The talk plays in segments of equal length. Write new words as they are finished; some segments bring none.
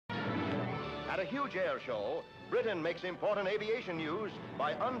At a huge air show, Britain makes important aviation news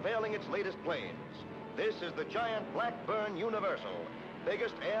by unveiling its latest planes. This is the giant Blackburn Universal,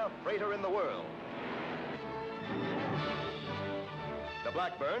 biggest air freighter in the world. The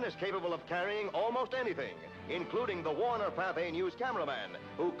Blackburn is capable of carrying almost anything, including the Warner Pathé News cameraman,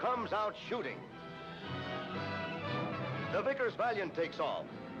 who comes out shooting. The Vickers Valiant takes off.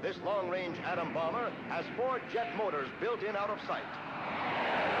 This long-range atom bomber has 4 jet motors built in out of sight.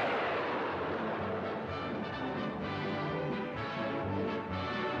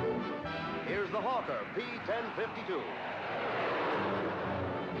 Here's the Hawker P-1052.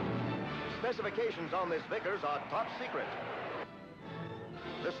 Specifications on this Vickers are top secret.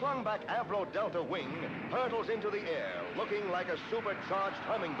 The slung-back Avro Delta wing hurtles into the air, looking like a supercharged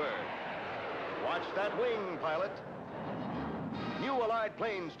hummingbird. Watch that wing, pilot. New Allied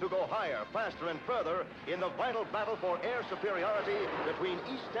planes to go higher, faster, and further in the vital battle for air superiority between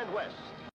East and West.